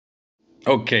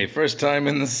Okay, first time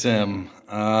in the sim.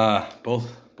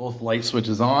 Both light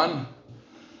switches on.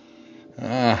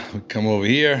 We come over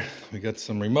here. We got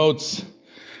some remotes.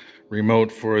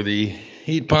 Remote for the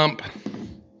heat pump.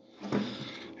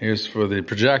 Here's for the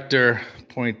projector.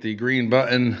 Point the green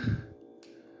button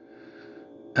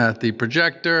at the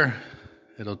projector.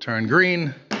 It'll turn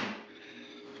green.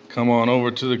 Come on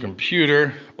over to the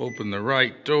computer. Open the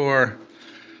right door.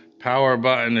 Power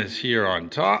button is here on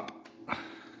top.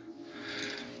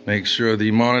 Make sure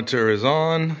the monitor is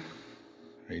on,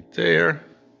 right there.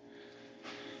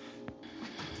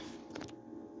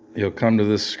 You'll come to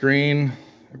this screen.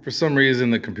 If for some reason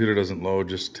the computer doesn't load,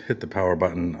 just hit the power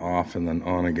button off and then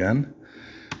on again.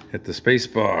 Hit the space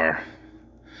bar.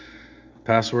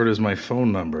 Password is my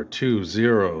phone number,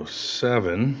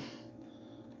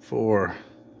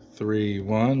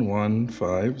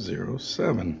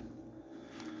 207-431-1507.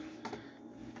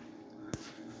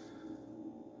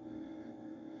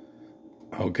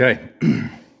 Okay,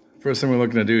 first thing we're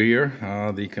looking to do here,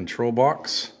 the control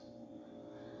box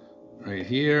right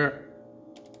here.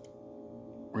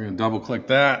 We're gonna double click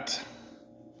that.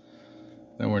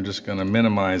 Then we're just gonna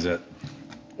minimize it.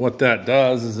 What that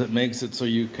does is it makes it so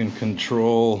you can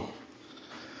control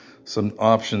some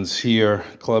options here,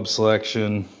 club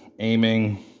selection,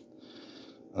 aiming,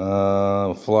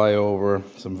 fly over,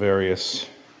 some various,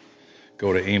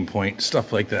 go to aim point,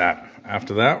 stuff like that.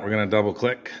 After that, we're gonna double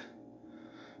click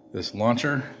this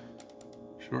launcher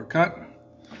shortcut.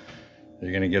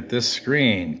 You're gonna get this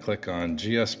screen. Click on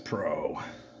GS Pro.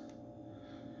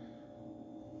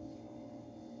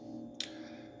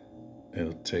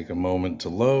 It'll take a moment to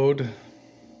load.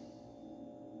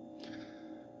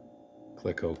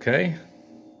 Click OK.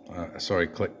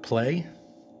 Click play.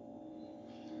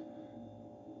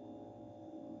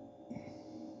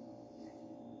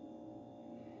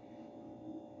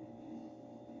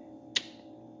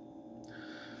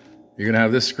 You're gonna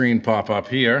have this screen pop up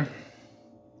here.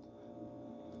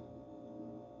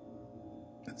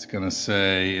 It's gonna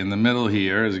say, in the middle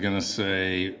here, is gonna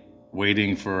say,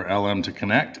 waiting for LM to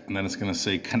connect, and then it's gonna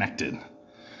say connected.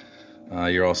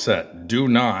 You're all set. Do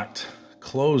not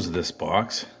close this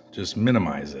box, just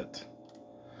minimize it.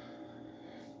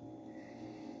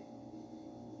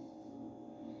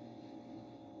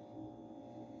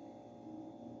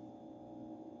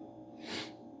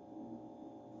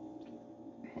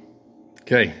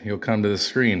 Okay, you'll come to the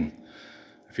screen.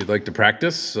 If you'd like to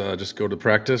practice, just go to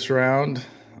practice round.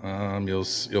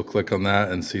 You'll click on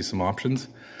that and see some options.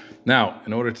 Now,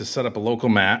 in order to set up a local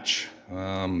match,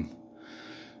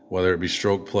 whether it be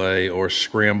stroke play or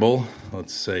scramble,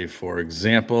 let's say, for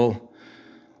example,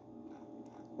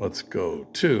 let's go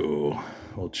to,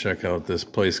 we'll check out this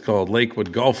place called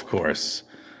Lakewood Golf Course.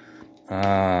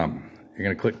 You're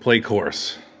gonna click play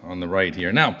course on the right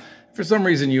here. Now, if for some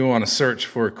reason you want to search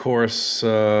for a course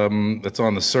that's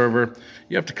on the server,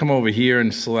 you have to come over here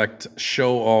and select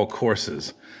show all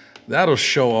courses. That'll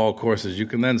show all courses. You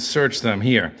can then search them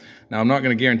here. Now, I'm not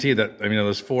going to guarantee that,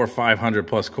 there's 400 or 500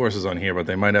 plus courses on here, but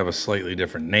they might have a slightly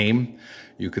different name.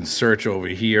 You can search over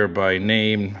here by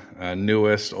name,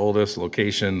 newest, oldest,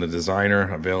 location, the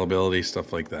designer, availability,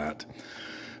 stuff like that.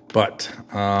 But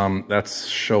that's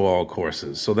show all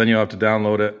courses. So then you'll have to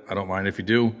download it. I don't mind if you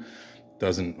do.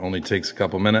 Only takes a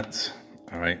couple minutes.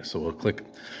 All right, so we'll click.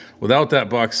 Without that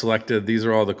box selected, these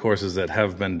are all the courses that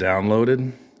have been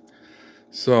downloaded.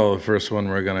 So the first one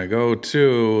we're gonna go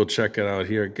to, we'll check it out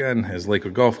here again, is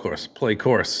Lakewood Golf Course, play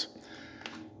course.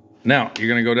 Now, you're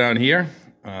gonna go down here,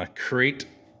 create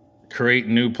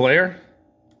new player.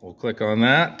 We'll click on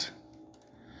that.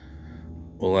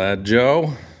 We'll add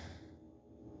Joe.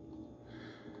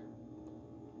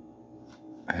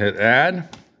 Hit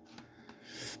add.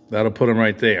 That'll put him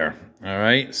right there. All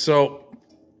right, so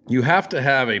you have to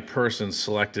have a person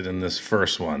selected in this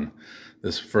first one,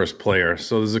 this first player.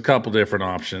 So there's a couple different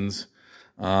options.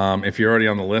 If you're already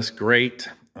on the list, great.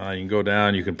 You can go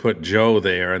down, you can put Joe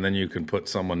there, and then you can put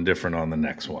someone different on the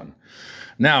next one.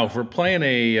 Now, if we're playing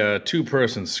a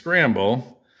two-person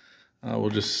scramble,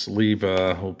 we'll just leave,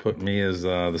 we'll put me as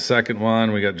the second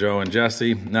one. We got Joe and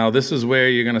Jesse. Now, this is where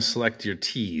you're gonna select your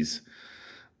tees.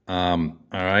 All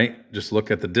right, just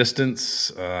look at the distance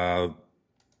on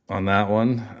that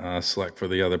one. Select for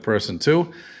the other person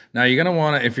too. Now you're gonna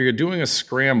wanna, if you're doing a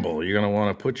scramble, you're gonna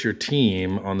wanna put your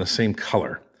team on the same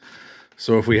color.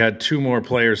 So if we had two more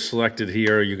players selected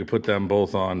here, you could put them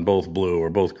both on both blue or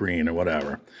both green or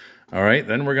whatever. All right,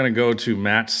 then we're gonna go to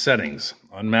match settings.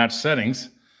 On match settings,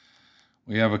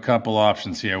 we have a couple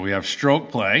options here. We have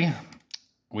stroke play,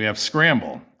 we have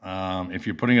scramble. If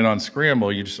you're putting it on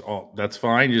scramble, that's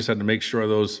fine. You just have to make sure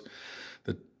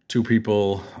the 2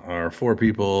 people or 4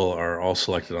 people are all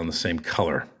selected on the same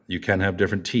color. You can have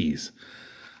different tees.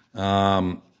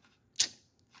 Now,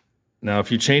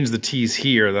 if you change the tees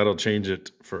here, that'll change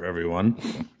it for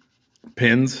everyone.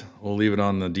 Pins, we'll leave it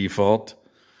on the default.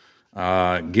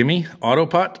 Gimme, auto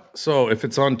putt. So if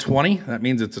it's on 20, that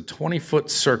means it's a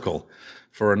 20-foot circle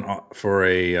for a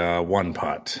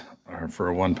 1-putt, or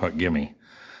for a 1-putt gimme.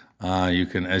 You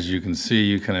can, as you can see,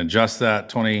 you can adjust that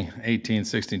 20, 18,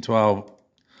 16, 12,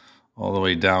 all the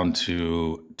way down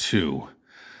to 2.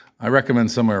 I recommend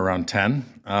somewhere around 10.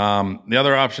 The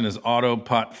other option is auto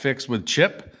putt fix with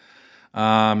chip.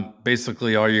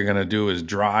 Basically, all you're going to do is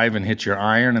drive and hit your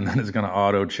iron, and then it's going to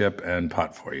auto chip and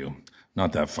putt for you.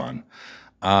 Not that fun.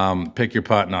 Pick your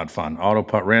putt, not fun. Auto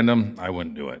putt random, I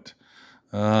wouldn't do it.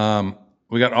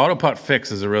 We got auto putt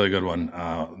fix is a really good one.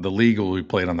 The league will be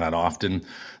played on that often.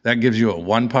 That gives you a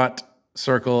 1-putt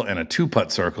circle and a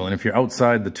 2-putt circle. And if you're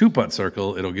outside the 2-putt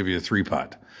circle, it'll give you a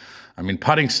 3-putt. I mean,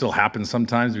 putting still happens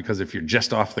sometimes because if you're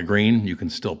just off the green, you can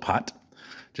still putt.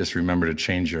 Just remember to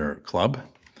change your club.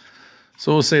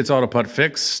 So we'll say it's auto putt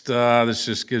fixed. This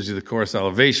just gives you the course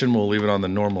elevation. We'll leave it on the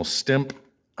normal stimp.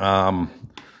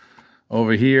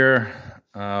 Over here,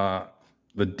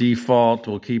 the default,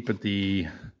 we'll keep it the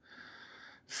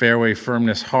fairway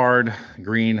firmness hard,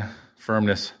 green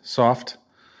firmness soft.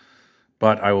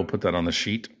 But I will put that on the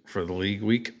sheet for the league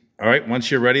week. All right,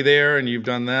 once you're ready there and you've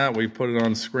done that, we put it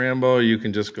on Scramble, you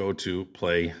can just go to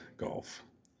play golf.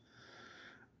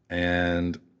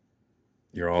 And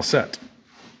you're all set.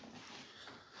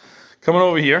 Coming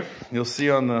over here, you'll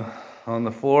see on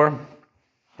the floor,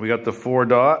 we got the 4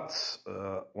 dots,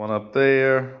 one up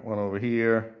there, one over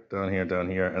here, down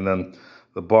here, and then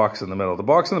the box in the middle. The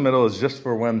box in the middle is just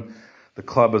for when the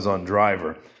club is on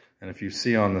driver. And if you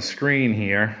see on the screen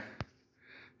here,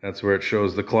 that's where it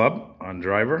shows the club on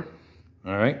driver.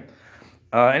 All right.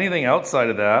 Anything outside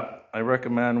of that, I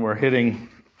recommend we're hitting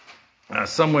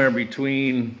somewhere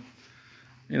between,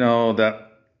 you know,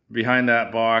 that behind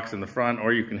that box in the front,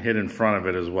 or you can hit in front of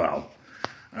it as well.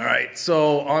 All right.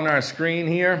 So on our screen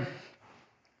here,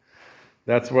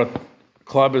 that's what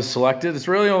club is selected. It's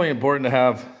really only important to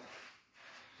have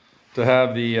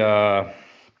the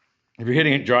if you're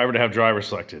hitting it driver, to have driver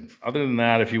selected. Other than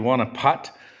that, if you want to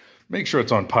putt, make sure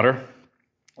it's on putter.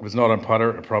 If it's not on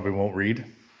putter, it probably won't read.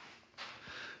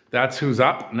 That's who's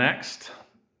up next.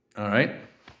 All right.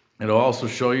 It'll also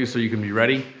show you, so you can be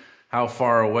ready, how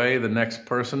far away the next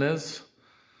person is.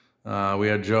 We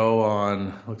had Joe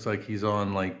on, looks like he's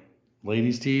on like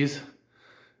ladies' tees.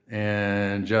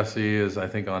 And Jesse is, I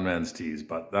think, on men's tees.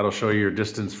 But that'll show you your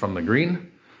distance from the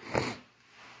green.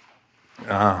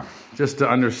 Just to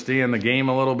understand the game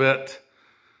a little bit.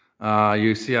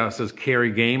 You see how it says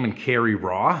carry game and carry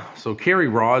raw. So carry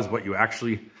raw is what you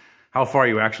actually, how far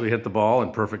you actually hit the ball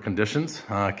in perfect conditions.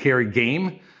 Carry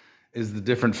game is the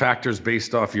different factors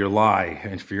based off your lie.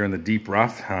 And if you're in the deep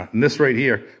rough, and this right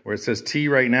here, where it says T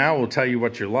right now, will tell you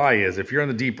what your lie is. If you're in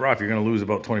the deep rough, you're going to lose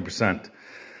about 20%.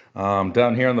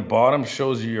 Down here on the bottom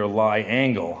shows you your lie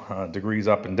angle, degrees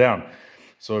up and down.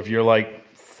 So if you're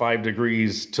like 5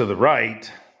 degrees to the right,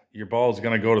 your ball is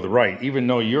going to go to the right, even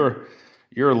though your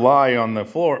lie on the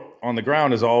floor, on the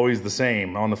ground, is always the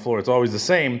same. On the floor, it's always the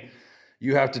same.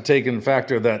 You have to take in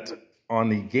factor that on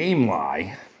the game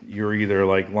lie, you're either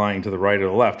like lying to the right or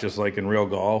the left, just like in real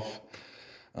golf.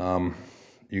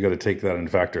 You got to take that in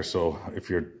factor. So if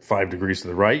you're 5 degrees to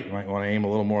the right, you might want to aim a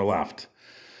little more left.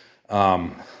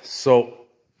 So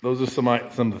those are some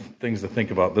of the things to think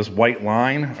about. This white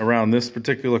line around this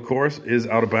particular course is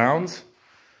out of bounds.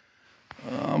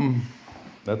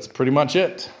 That's pretty much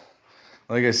it.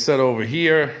 Like I said over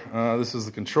here, this is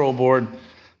the control board.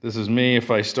 This is me.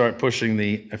 If I start pushing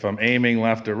if I'm aiming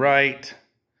left or right,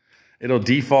 it'll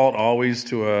default always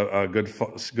to a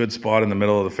good spot in the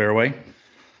middle of the fairway.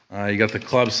 You got the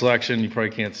club selection. You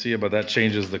probably can't see it, but that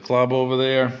changes the club over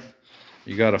there.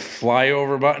 You got a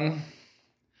flyover button.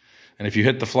 And if you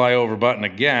hit the flyover button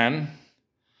again,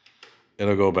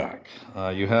 it'll go back.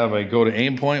 You have a go to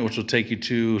aim point, which will take you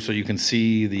to, so you can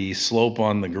see the slope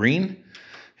on the green.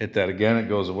 Hit that again, it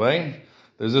goes away.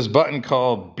 There's this button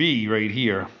called B right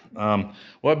here.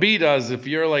 What B does, if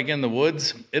you're like in the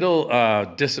woods, it'll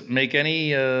make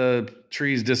any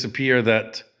trees disappear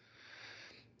that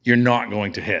you're not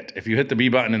going to hit. If you hit the B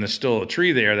button and there's still a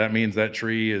tree there, that means that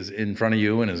tree is in front of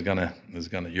you and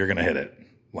you're gonna hit it,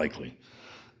 likely.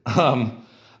 Other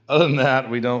than that,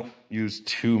 we don't use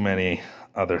too many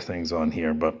other things on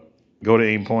here, but go to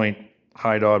aim point,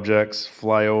 hide objects,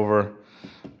 fly over,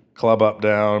 club up,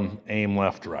 down, aim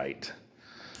left, right.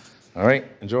 All right,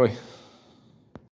 enjoy.